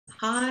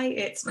Hi,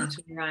 it's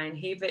Natalie Ryan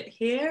Hebert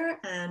here,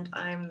 and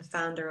I'm the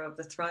founder of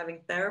the Thriving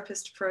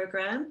Therapist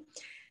program.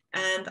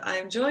 And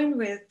I'm joined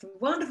with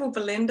wonderful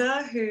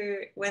Belinda, who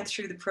went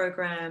through the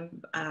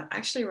program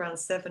actually around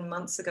 7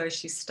 months ago.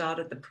 She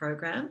started the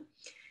program,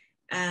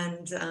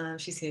 and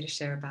she's here to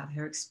share about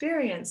her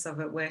experience of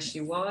it, where she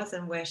was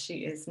and where she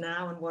is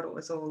now, and what it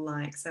was all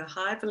like. So,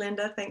 hi,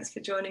 Belinda. Thanks for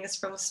joining us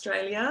from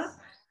Australia.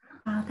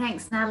 Oh,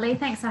 thanks, Natalie.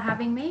 Thanks for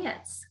having me.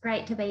 It's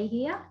great to be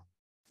here.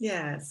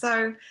 Yeah.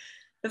 So,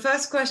 the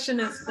first question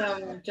is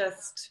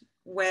just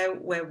where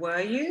were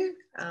you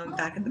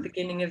back at the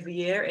beginning of the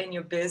year in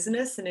your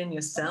business and in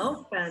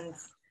yourself, and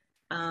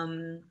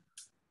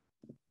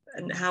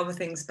how were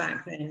things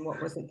back then?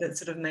 What was it that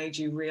sort of made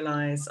you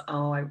realize,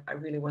 oh, I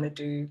really want to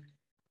do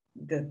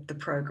the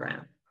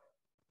program?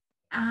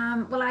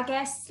 Well, I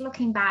guess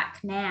looking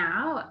back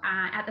now,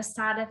 at the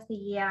start of the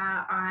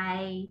year,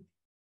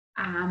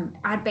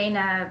 I'd been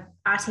a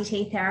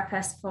RTT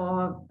therapist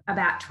for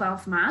about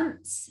 12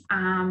 months,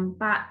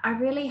 but I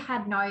really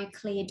had no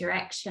clear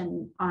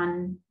direction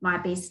on my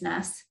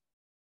business.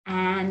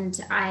 And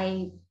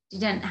I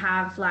didn't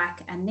have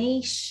like a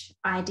niche.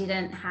 I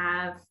didn't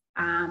have,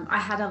 I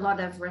had a lot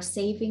of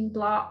receiving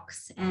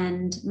blocks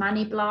and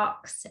money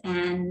blocks,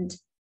 and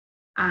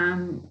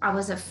I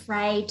was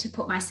afraid to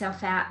put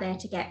myself out there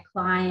to get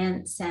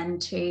clients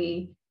and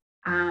to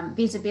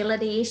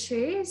visibility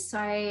issues. So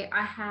I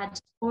had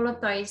all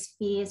of those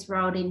fears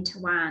rolled into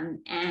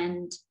one,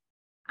 and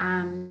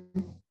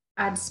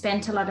I'd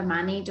spent a lot of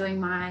money doing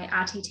my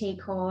RTT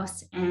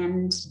course,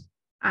 and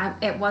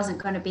it wasn't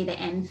going to be the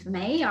end for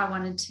me. I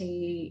wanted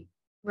to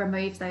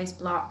remove those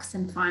blocks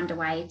and find a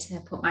way to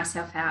put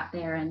myself out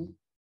there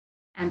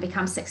and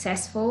become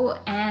successful.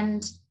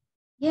 And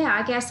yeah,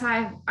 I guess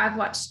I've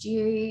watched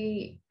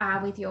you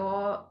with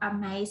your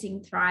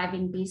amazing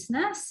thriving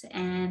business,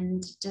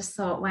 and just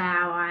thought,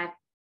 wow,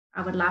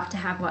 I would love to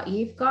have what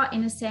you've got,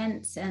 in a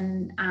sense.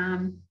 And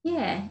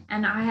yeah,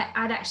 and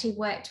I'd actually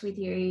worked with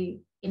you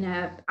in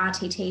a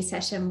RTT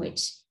session,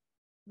 which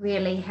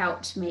really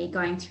helped me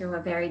going through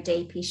a very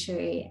deep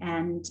issue.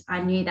 And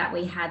I knew that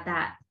we had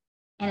that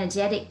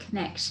energetic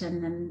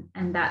connection,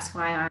 and that's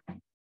why I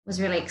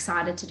was really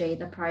excited to do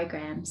the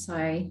program.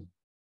 So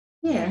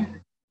yeah.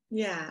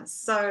 Yeah.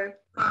 So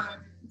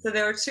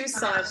there are two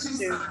sides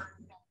to.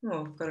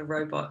 Oh, I've got a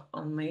robot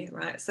on me,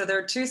 right? So there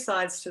are two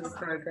sides to the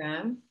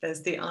program.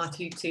 There's the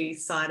RTT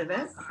side of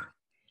it,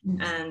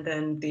 and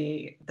then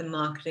the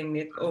marketing,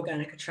 the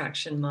organic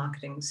attraction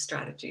marketing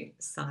strategy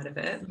side of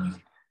it.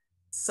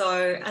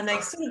 So, and they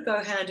sort of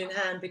go hand in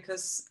hand,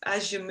 because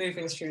as you're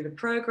moving through the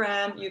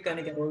program, you're going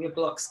to get all your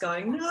blocks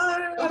going, no,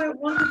 I don't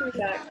want to do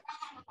that.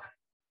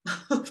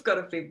 I've got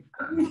to be,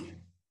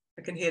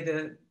 I can hear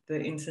the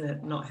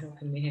internet not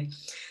helping me here.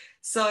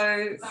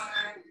 So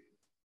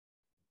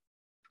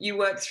you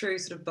work through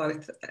sort of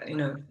both,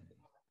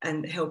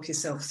 and help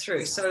yourself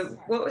through. So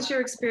what was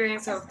your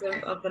experience of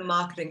the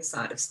marketing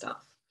side of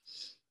stuff?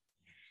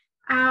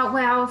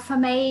 Well, for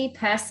me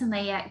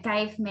personally, it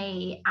gave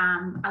me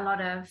a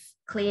lot of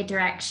clear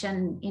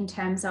direction in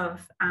terms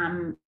of,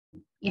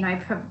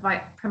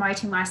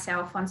 promoting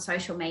myself on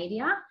social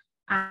media.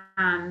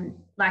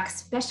 Like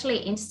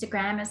especially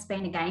Instagram has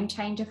been a game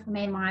changer for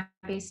me in my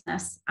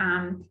business.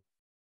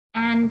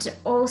 And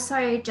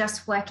also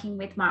just working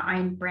with my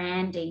own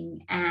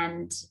branding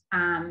and,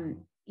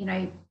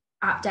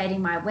 updating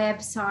my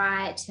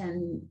website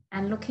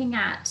and looking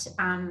at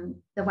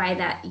the way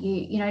that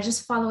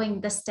just following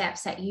the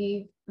steps that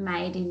you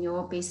made in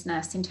your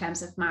business in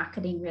terms of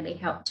marketing really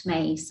helped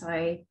me.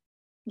 So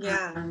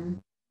yeah.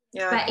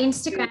 But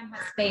Instagram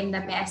has been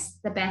the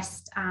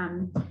best.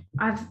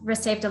 I've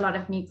received a lot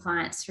of new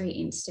clients through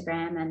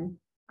Instagram, and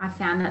I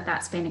found that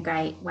that's been a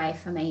great way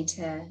for me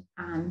to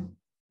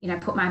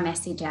put my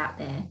message out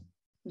there.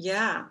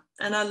 Yeah,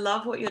 and I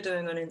love what you're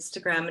doing on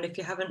Instagram. And if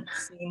you haven't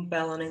seen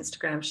Belle on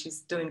Instagram, she's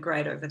doing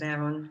great over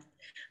there on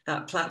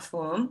that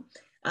platform.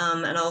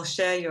 And I'll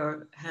share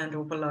your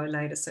handle below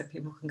later so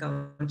people can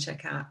go and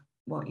check out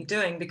what you're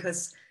doing,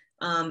 because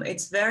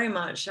it's very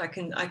much, I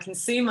can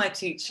see my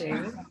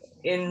teaching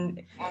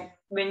in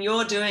when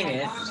you're doing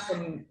it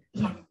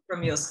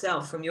from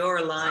yourself, from your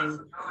aligned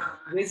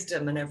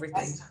wisdom and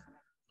everything.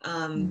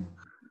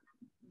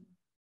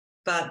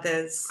 But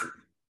there's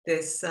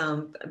this,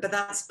 but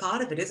that's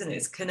part of it, isn't it?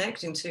 It's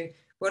connecting to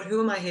who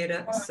am I here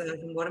to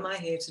serve, and what am I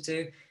here to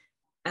do,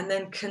 and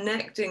then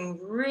connecting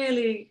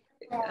really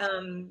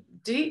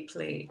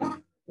deeply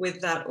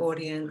with that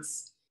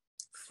audience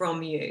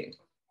from you,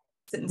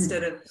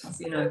 instead of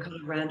kind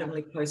of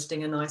randomly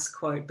posting a nice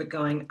quote, but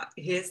going,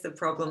 here's the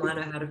problem, I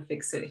know how to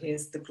fix it,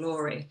 here's the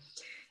glory.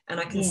 And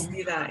I can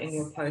see that in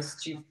your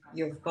posts.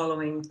 You're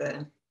following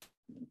the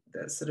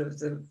sort of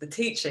the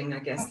teaching, I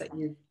guess, that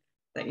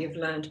you've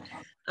learned.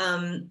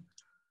 And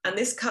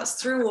this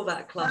cuts through all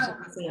that clutter,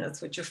 isn't it?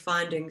 That's what you're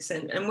finding.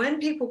 And when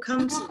people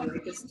come to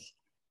you, just,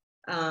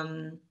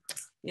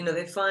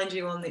 they find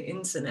you on the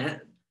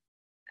internet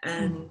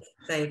and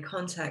they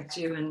contact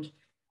you. And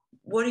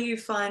what are you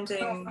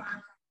finding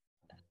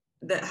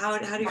that how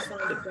do you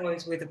find it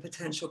goes with a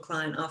potential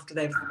client after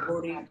they've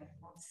already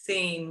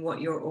seen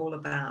what you're all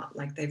about?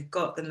 Like they've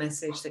got the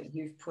message that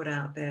you've put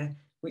out there,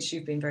 which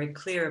you've been very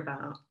clear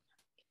about.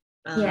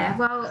 Yeah,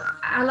 well,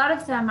 a lot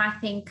of them, I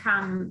think,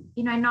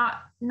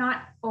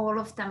 not all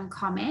of them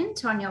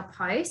comment on your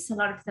posts. A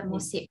lot of them will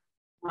sit and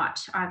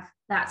watch.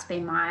 That's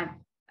been my,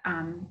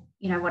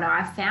 what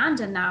I've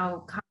found, and they'll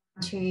come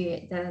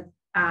to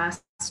the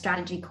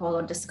strategy call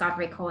or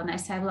discovery call, and they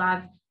say, well,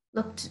 I've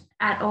looked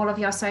at all of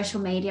your social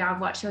media,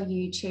 I've watched your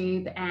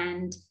YouTube,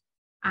 and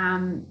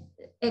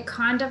it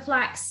kind of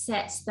like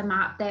sets them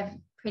up. They've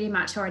pretty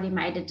much already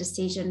made a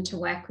decision to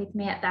work with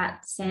me at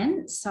that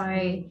sense.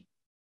 So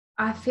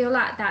I feel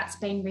like that's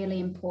been really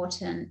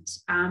important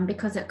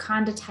because it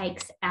kind of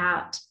takes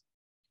out,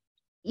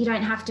 you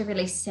don't have to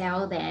really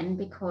sell then,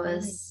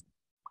 because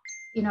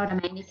you know what I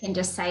mean? You can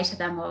just say to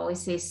them, well,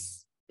 is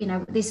this,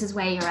 this is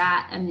where you're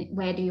at and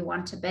where do you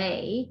want to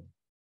be?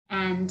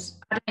 And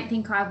I don't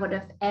think I would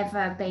have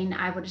ever been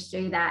able to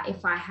do that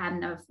if I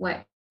hadn't have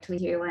worked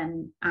with you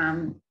and,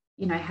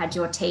 had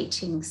your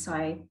teaching.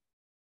 So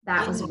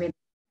that was really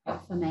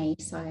helpful for me.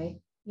 So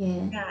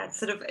yeah,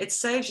 it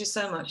saves you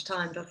so much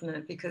time, doesn't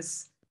it?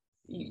 Because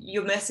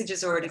your message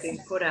has already been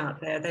put out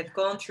there. They've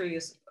gone through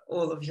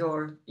all of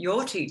your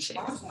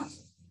teachings,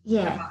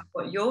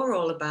 what you're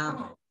all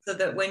about, so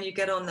that when you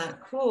get on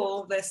that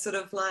call, they're sort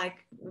of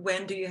like,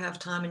 when do you have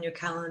time in your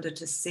calendar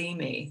to see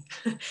me?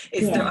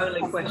 Is the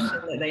only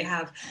question that they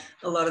have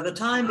a lot of the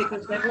time,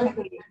 because they've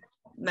already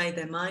made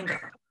their mind up,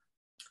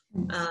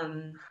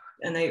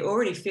 and they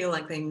already feel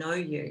like they know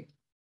you.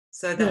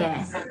 So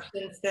that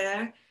connection's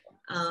there.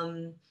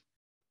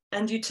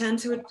 And you tend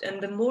to, and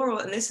the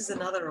more, and this is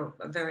another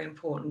very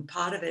important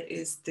part of it,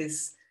 is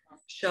this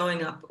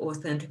showing up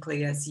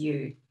authentically as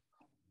you.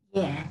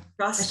 Yeah.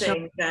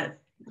 Trusting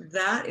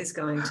that is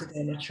going to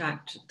then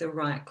attract the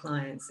right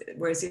clients.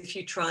 Whereas if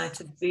you try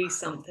to be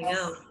something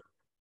else,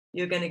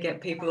 you're going to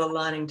get people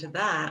aligning to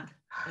that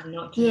and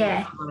not to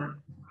you.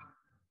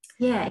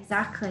 Yeah,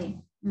 exactly.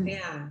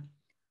 Yeah.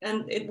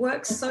 And it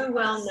works so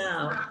well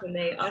now for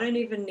me. I don't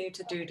even need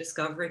to do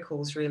discovery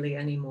calls really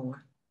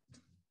anymore.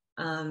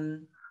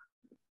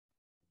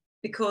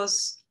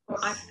 Because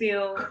I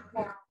feel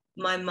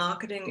my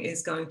marketing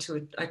is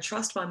I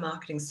trust my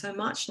marketing so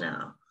much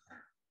now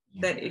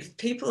that if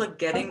people are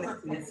getting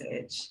this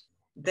message,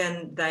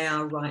 then they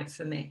are right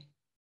for me.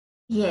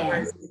 Yeah.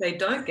 Whereas if they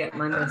don't get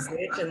my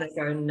message and they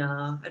go,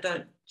 nah,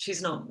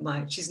 she's not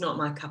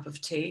my cup of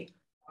tea.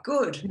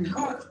 Good.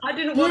 I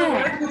didn't want to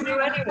work with you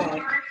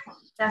anyway.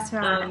 That's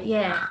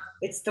right.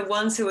 It's the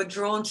ones who are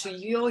drawn to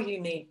your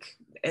unique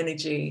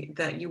energy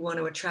that you want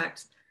to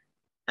attract.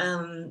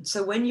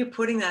 So when you're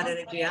putting that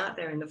energy out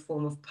there in the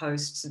form of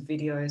posts and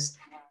videos,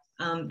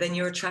 then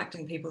you're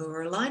attracting people who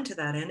are aligned to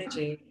that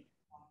energy.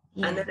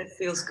 And then it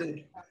feels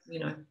good,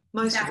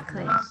 most of the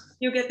time.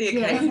 You'll get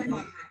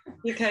the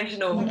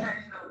occasional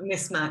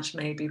mismatch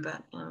maybe,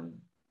 but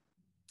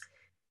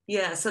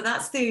so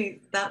that's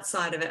that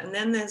side of it. And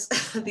then there's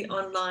the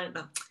online,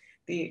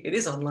 it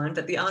is online,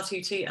 but the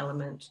RTT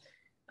element,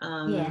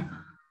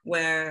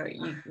 where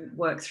you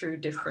work through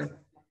different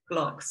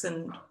blocks,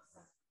 and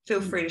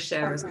feel free to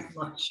share as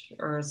much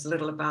or as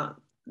little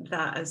about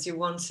that as you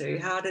want to.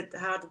 How did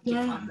you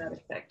find that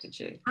affected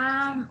you?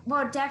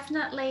 Well,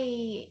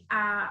 definitely.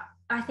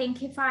 I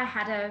think if I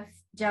had have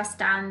just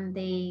done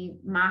the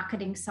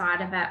marketing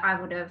side of it,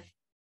 I would have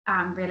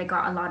really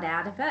got a lot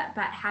out of it.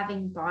 But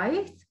having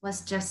both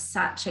was just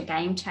such a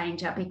game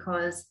changer,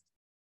 because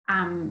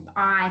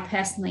I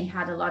personally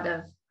had a lot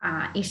of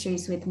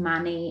issues with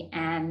money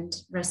and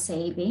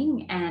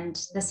receiving, and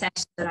the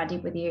session that I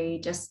did with you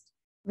just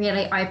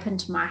really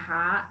opened my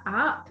heart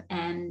up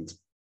and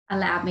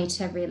allowed me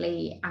to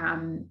really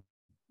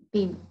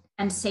be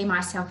and see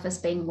myself as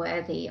being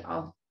worthy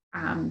of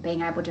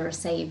being able to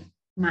receive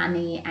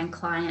money and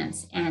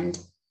clients, and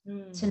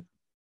to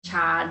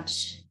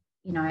charge,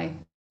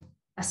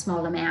 a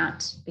small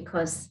amount,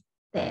 because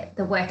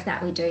the work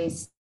that we do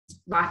is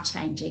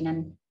life-changing,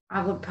 and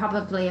I would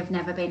probably have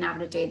never been able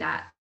to do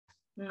that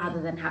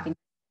other than having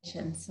a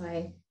session. So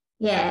I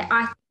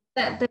think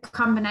that the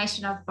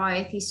combination of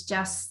both is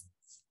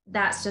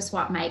that's just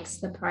what makes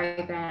the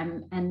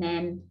program. And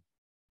then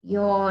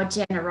your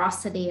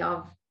generosity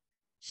of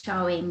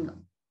showing,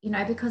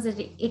 because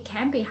it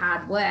can be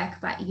hard work,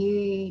 but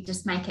you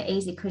just make it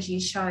easy because you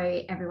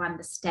show everyone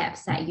the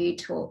steps that you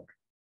took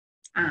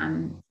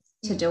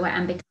to do it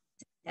and become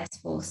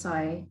successful.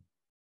 So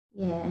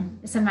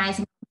it's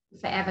amazing. I'm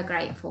forever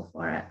grateful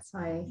for it.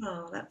 So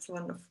that's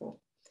wonderful.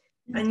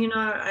 And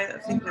I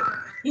think that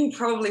you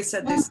probably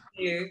said this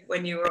to you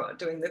when you were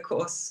doing the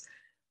course,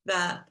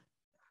 that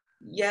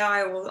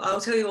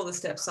I'll tell you all the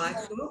steps I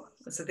took.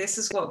 So this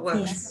is what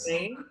works for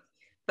me.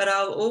 But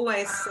I'll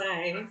always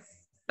say,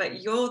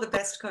 but you're the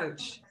best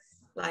coach,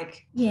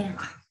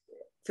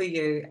 for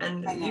you.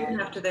 And you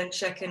have to then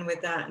check in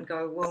with that and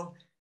go, well,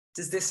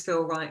 does this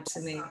feel right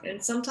to me?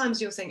 And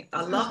sometimes you'll think,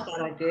 I love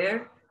that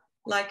idea.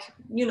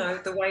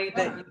 The way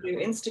that you do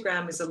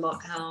Instagram is a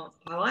lot how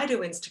I do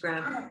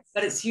Instagram,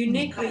 but it's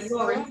uniquely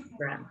your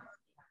Instagram.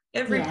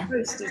 Every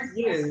post is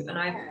you, and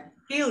I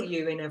feel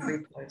you in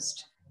every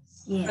post.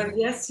 Yeah. So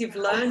yes, you've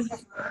learned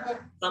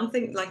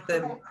something like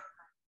the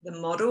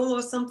model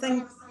or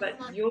something, but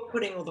you're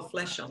putting all the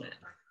flesh on it.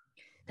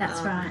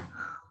 That's right.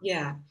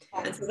 Yeah.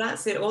 And so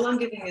that's it. All I'm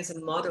giving is a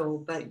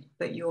model,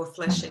 but you're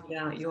fleshing it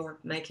out, you're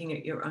making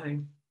it your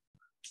own.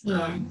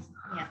 Yeah.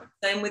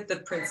 Same with the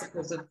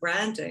principles of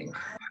branding,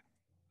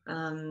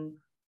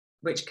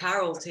 which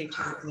Carol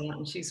teaches me,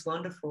 and she's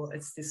wonderful.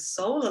 It's this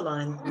soul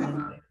aligned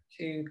branding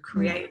to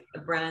create a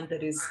brand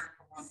that is,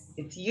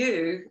 it's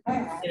you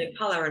in a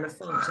color and a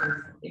font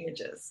and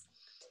images.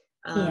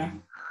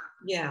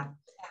 Yeah.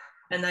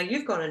 And now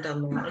you've gone and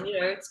done that, and you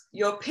know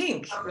you're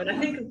pink. When I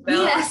think of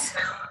Belle, Yes.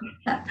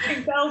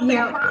 think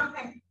Belle,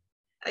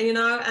 you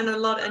know,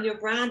 and your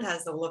brand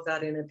has all of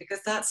that in it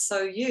because that's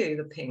so you,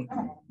 the pink.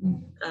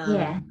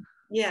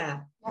 Yeah.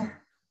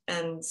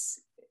 And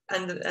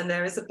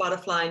there is a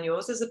butterfly in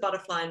yours. There's a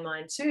butterfly in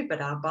mine too,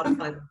 but our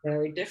butterflies are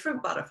very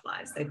different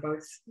butterflies. They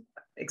both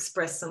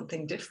express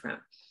something different.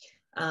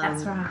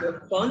 That's right.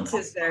 Your font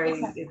is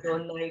very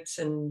ornate,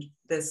 and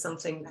there's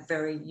something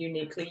very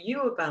uniquely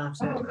you about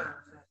it.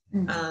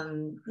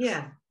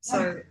 Yeah.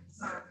 So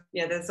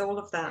yeah, there's all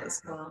of that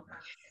as well.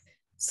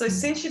 So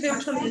since you've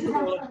implemented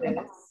all of this,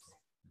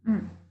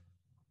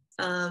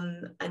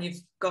 and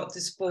you've got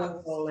this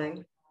ball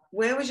rolling,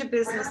 where was your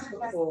business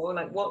before?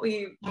 Like, what were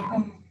you?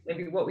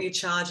 Maybe what were you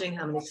charging?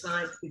 How many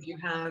clients did you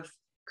have?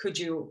 Could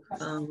you,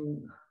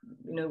 you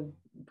know,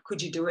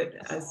 could you do it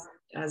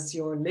as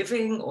your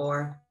living,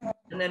 or?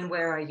 And then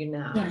where are you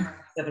now?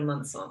 7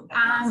 months on.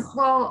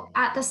 Well,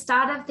 at the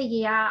start of the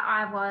year,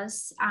 I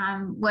was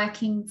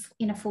working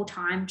in a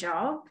full-time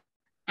job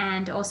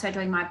and also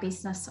doing my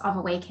business of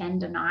a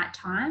weekend and night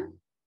time.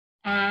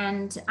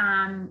 And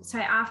so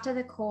after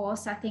the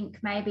course, I think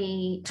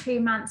maybe 2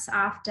 months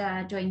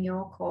after doing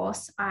your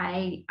course,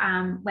 I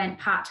went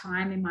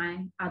part-time in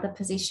my other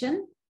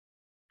position,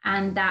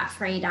 and that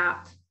freed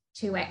up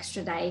 2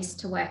 extra days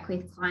to work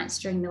with clients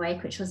during the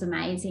week, which was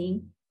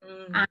amazing.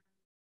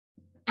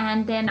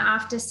 And then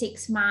after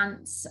 6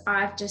 months,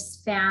 I've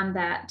just found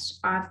that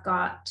I've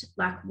got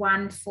like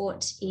 1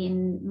 foot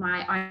in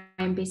my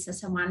own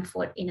business and 1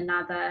 foot in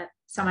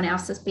someone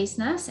else's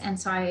business. And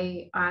so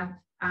I've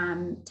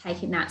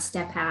taken that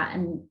step out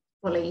and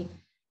fully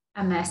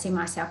immersing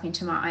myself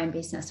into my own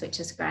business, which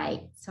is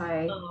great. So,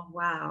 oh,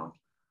 wow.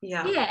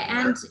 Yeah.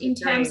 And in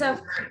terms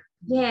of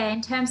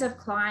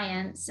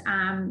clients,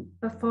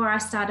 before I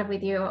started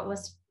with you, it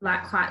was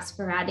like quite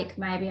sporadic.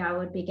 Maybe I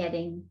would be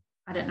getting,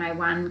 I don't know,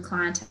 1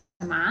 client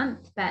a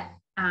month. But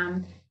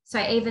so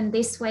even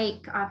this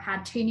week, I've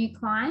had 2 new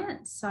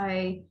clients.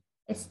 So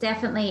it's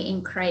definitely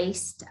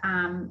increased,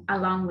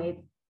 along with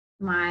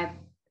my,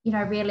 you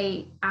know,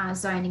 really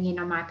zoning in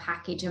on my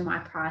package and my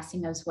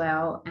pricing as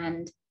well.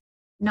 And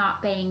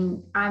not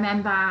being, I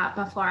remember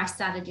before I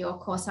started your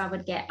course, I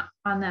would get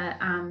on the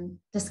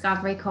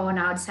discovery call and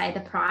I would say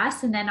the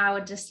price, and then I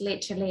would just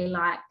literally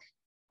like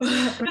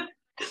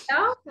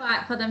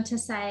for them to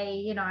say,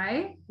 you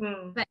know,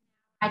 but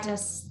I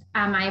just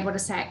am able to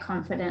say it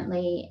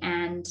confidently,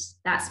 and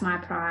that's my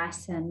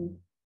price. And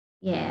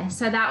yeah,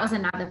 so that was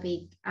another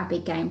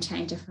big game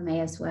changer for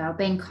me as well,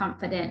 being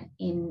confident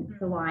in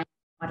who I am,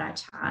 what I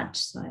charge.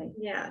 So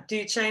yeah, do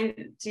you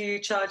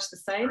charge the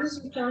same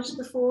as you charged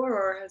before,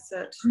 or is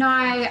it? No,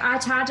 I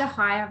charge a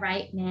higher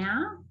rate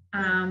now,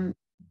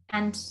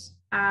 and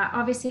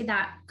obviously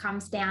that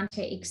comes down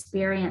to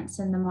experience,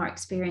 and the more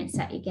experience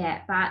that you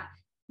get. But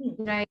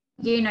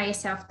you know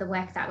yourself, the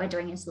work that we're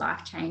doing is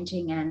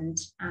life-changing, and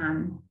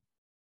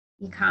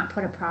you can't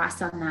put a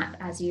price on that,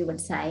 as you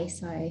would say.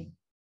 So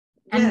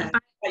and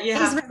we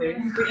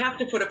have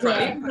to put a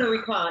price, even though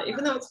we can't,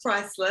 even though it's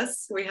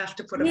priceless, we have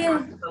to put a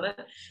price on it.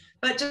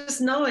 But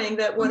just knowing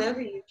that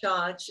whatever you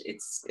charge,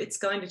 it's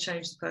going to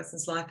change the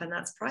person's life, and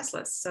that's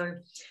priceless. So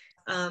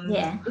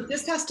it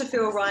just has to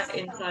feel right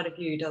inside of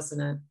you,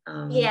 doesn't it?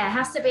 It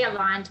has to be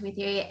aligned with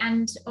you.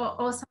 And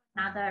also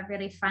another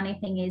really funny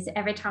thing is,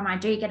 every time I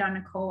do get on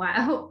a call,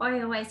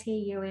 I always hear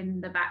you in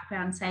the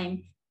background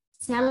saying,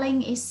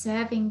 "Selling is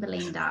serving,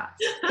 Belinda."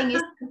 And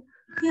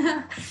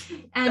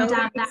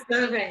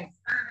serving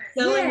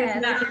is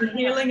making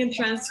healing and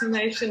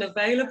transformation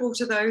available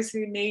to those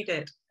who need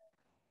it.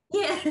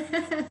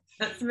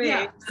 That's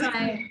me. So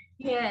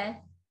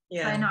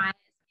nice,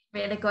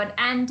 really good.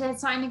 And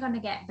it's only going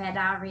to get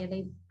better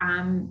really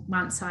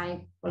once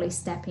I fully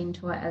step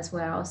into it as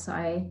well. So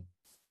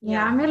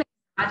I'm really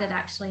excited.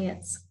 Actually,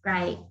 it's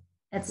great.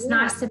 It's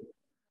nice to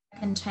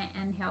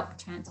and help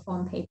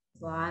transform people's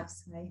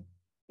lives. So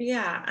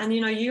yeah, and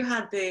you know, you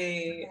had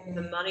the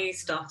money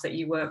stuff that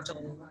you worked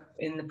on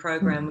in the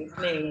program with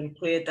me, and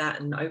cleared that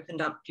and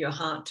opened up your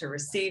heart to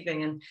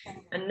receiving,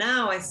 and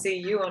now I see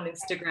you on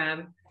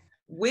Instagram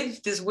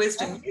with this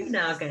wisdom you've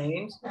now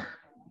gained,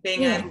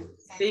 being able to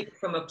speak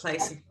from a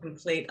place of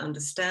complete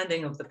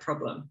understanding of the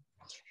problem.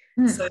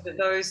 So that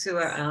those who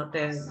are out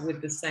there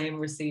with the same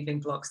receiving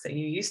blocks that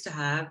you used to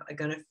have are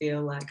going to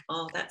feel like,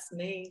 oh, that's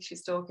me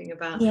she's talking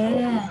about.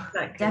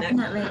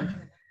 Definitely.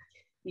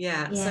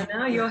 Yeah. So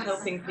now you're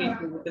helping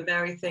people with the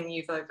very thing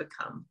you've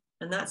overcome.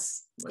 And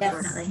that's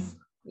definitely. Great.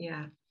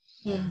 Yeah.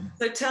 Yeah.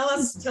 So tell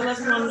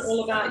everyone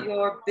all about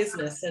your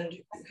business and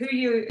who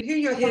you're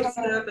here to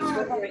serve and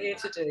what you're here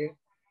to do.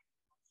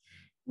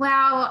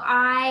 Well,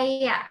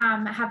 I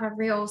have a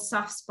real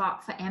soft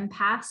spot for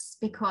empaths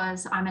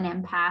because I'm an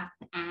empath,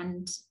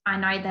 and I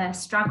know the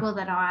struggle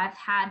that I've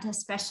had,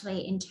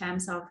 especially in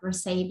terms of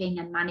receiving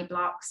and money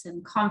blocks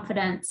and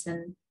confidence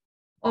and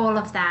all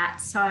of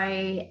that. So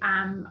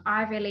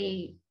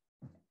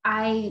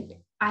I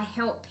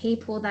help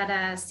people that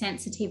are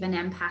sensitive and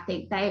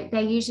empathic.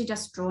 They're usually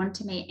just drawn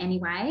to me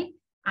anyway,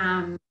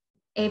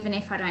 even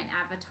if I don't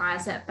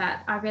advertise it.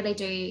 But I really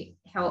do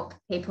help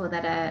people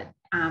that are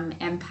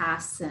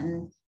empaths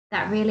and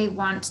that really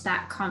want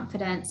that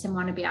confidence and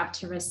want to be able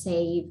to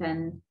receive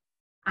and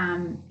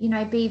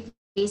be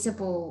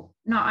visible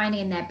not only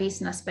in their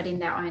business but in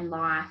their own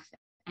life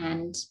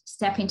and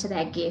step into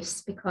their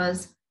gifts,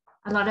 because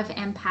a lot of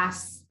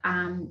empaths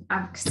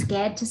are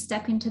scared to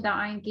step into their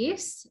own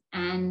gifts.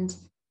 And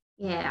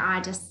yeah,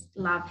 I just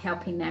love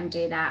helping them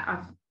do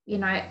that.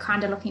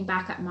 Kind of looking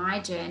back at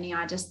my journey,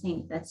 I just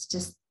think that's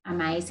just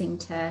amazing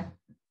to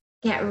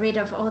get rid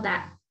of all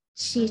that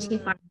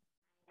shitty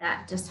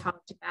that just holds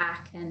you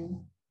back. And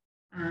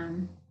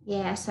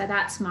so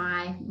that's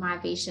my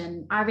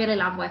vision. I really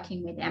love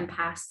working with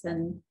empaths,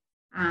 and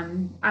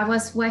I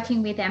was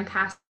working with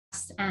empaths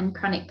and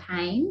chronic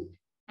pain,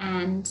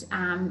 and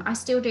I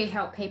still do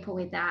help people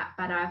with that,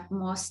 but I've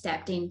more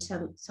stepped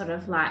into sort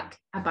of like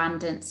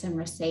abundance and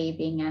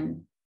receiving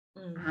and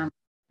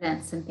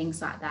confidence and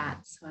things like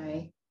that.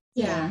 So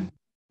yeah.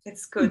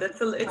 It's good.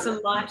 It's a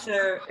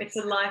lighter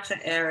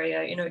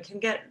area. It can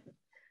get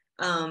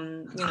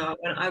and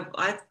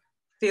I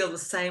feel the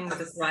same with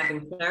a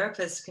thriving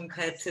therapist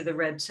compared to the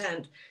red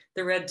tent.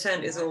 The red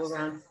tent is all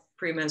around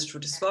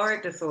premenstrual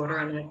dysphoric disorder,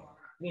 and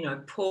I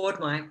poured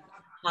my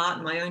heart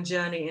and my own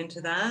journey into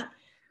that.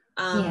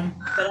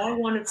 But I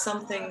wanted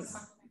something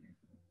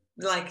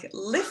like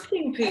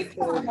lifting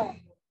people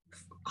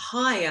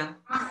higher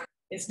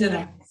instead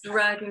of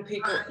dragging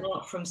people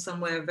out from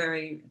somewhere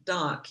very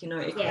dark.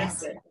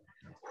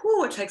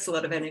 It takes a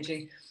lot of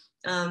energy.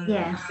 But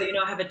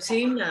I have a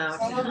team now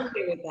to help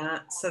me with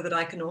that, so that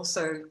I can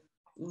also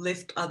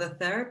lift other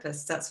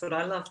therapists. That's what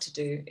I love to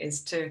do,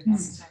 is to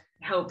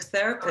help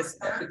therapists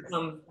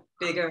become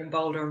bigger and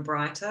bolder and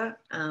brighter,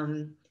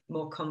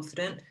 more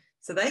confident,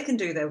 so they can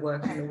do their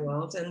work in the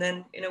world. And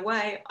then in a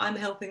way, I'm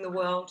helping the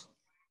world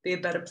be a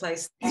better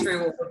place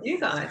through all of you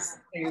guys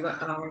who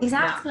are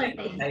exactly.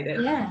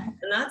 Yeah.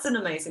 And that's an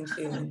amazing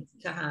feeling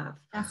to have.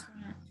 That's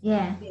right.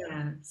 Yeah.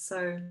 Yeah.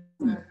 So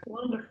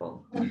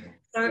wonderful.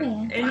 So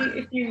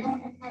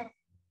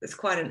it's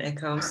quite an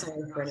echo. I'm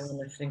sorry for anyone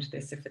listening to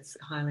this if it's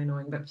highly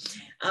annoying, but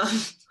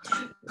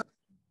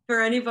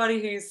for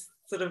anybody who's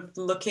sort of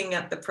looking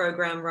at the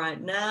program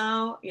right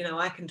now,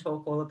 I can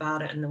talk all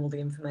about it, and all the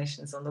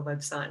information's on the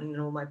website and in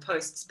all my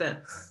posts.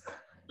 But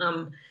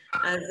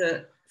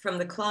from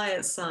the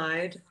client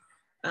side,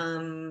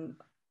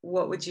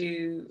 what would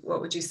you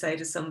say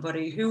to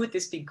somebody? Who would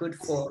this be good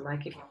for?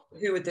 Like,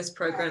 who would this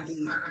program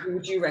be? Who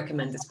would you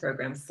recommend this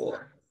program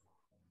for?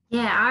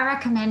 Yeah, I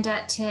recommend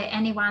it to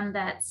anyone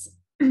that's,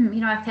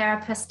 a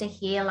therapist, a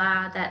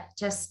healer that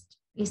just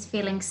is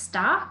feeling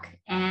stuck,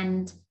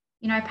 and,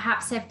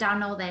 perhaps they've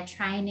done all their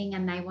training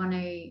and they want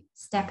to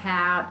step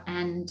out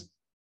and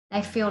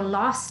they feel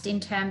lost in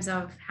terms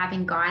of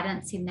having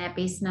guidance in their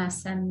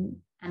business and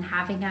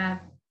having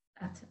a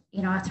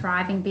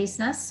thriving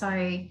business. So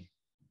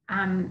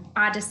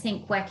I just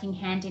think working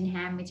hand in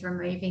hand with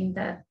removing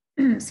the,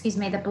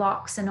 the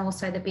blocks and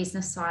also the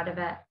business side of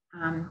it.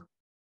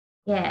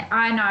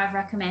 I know I've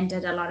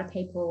recommended a lot of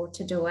people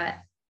to do it.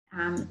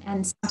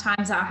 And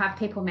sometimes I'll have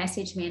people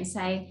message me and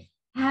say,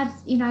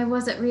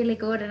 was it really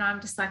good? And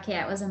I'm just like,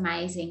 yeah, it was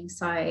amazing.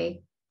 So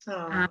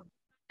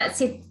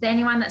that's it.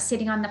 Anyone that's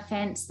sitting on the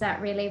fence that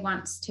really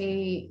wants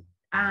to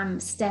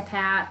step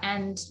out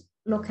and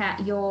look at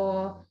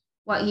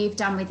what you've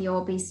done with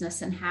your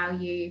business and how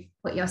you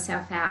put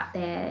yourself out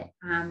there,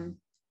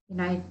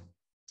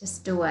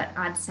 just do it.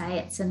 I'd say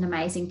it's an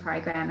amazing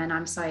program, and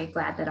I'm so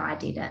glad that I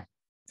did it.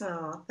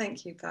 Oh,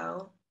 thank you,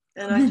 Belle.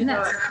 And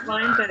I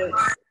find that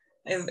it's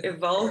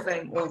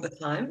evolving all the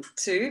time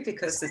too,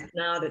 because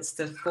it's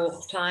the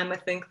fourth time I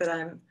think that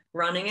I'm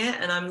running it,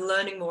 and I'm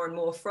learning more and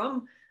more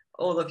from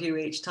all of you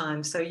each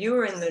time. So you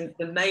were in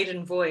the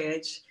maiden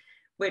voyage,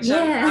 which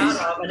I'm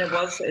proud of, and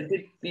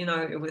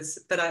it was,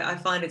 but I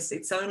find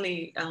it's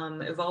only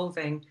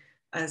evolving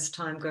as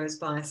time goes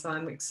by. So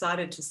I'm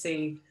excited to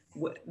see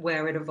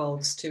where it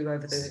evolves to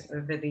over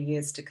the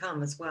years to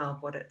come as well,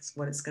 what it's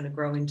going to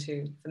grow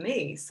into for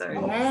me. So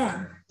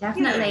yeah,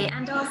 definitely.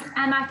 And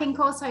I think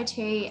also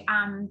too,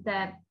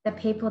 the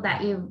people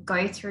that you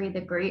go through the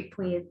group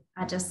with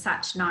are just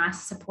such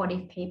nice,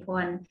 supportive people,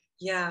 and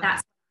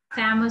that's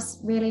found was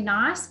really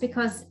nice,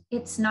 because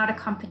it's not a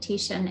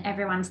competition.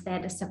 Everyone's there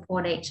to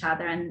support each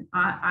other, and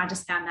I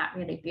just found that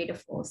really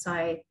beautiful. So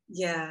I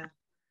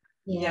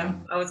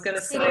was going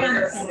to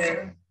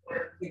say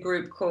the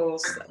group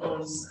calls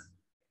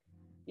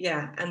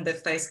yeah, and the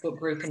Facebook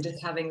group, and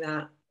just having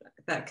that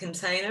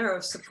container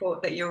of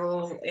support that you're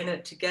all in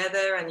it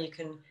together, and you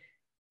can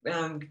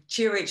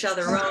cheer each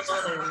other on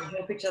and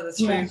help each other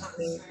through.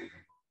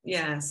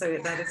 Yeah, so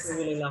that is a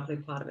really lovely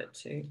part of it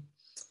too.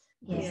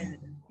 Yeah.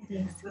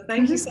 Yes. Well,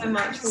 thank you so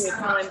much for your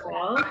time,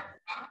 Belle.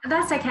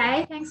 That's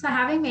okay. Thanks for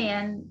having me,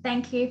 and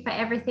thank you for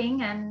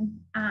everything.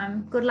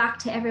 And good luck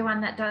to everyone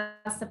that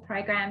does the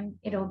program.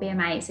 It'll be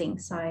amazing.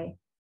 So,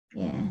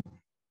 yeah.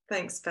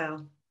 Thanks,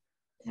 Belle.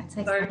 That's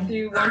okay. So if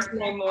you want to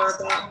know more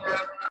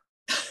about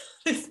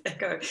this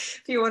echo,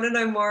 if you want to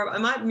know more, I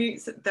might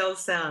mute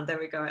Belle's sound. There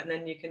we go. And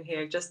then you can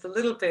hear just a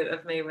little bit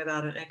of me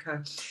without an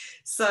echo.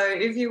 So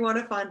if you want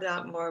to find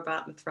out more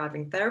about the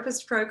Thriving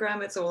Therapist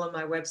program, it's all on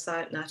my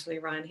website,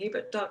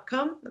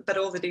 natalieryanhebert.com. But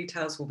all the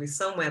details will be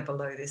somewhere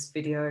below this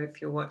video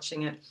if you're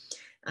watching it.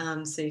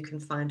 So you can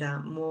find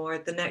out more.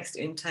 The next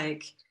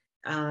intake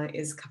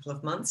is a couple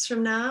of months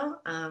from now.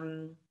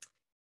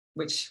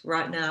 Which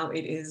right now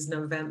it is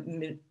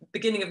November,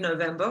 beginning of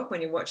November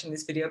when you're watching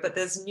this video, but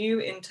there's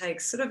new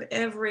intakes sort of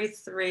every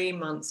 3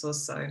 months or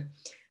so.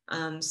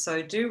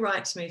 So do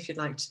write to me if you'd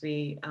like to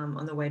be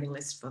on the waiting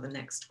list for the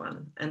next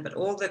one. But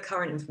all the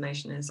current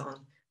information is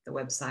on the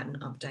website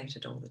and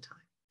updated all the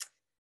time.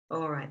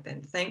 All right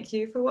then, thank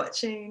you for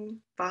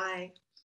watching. Bye.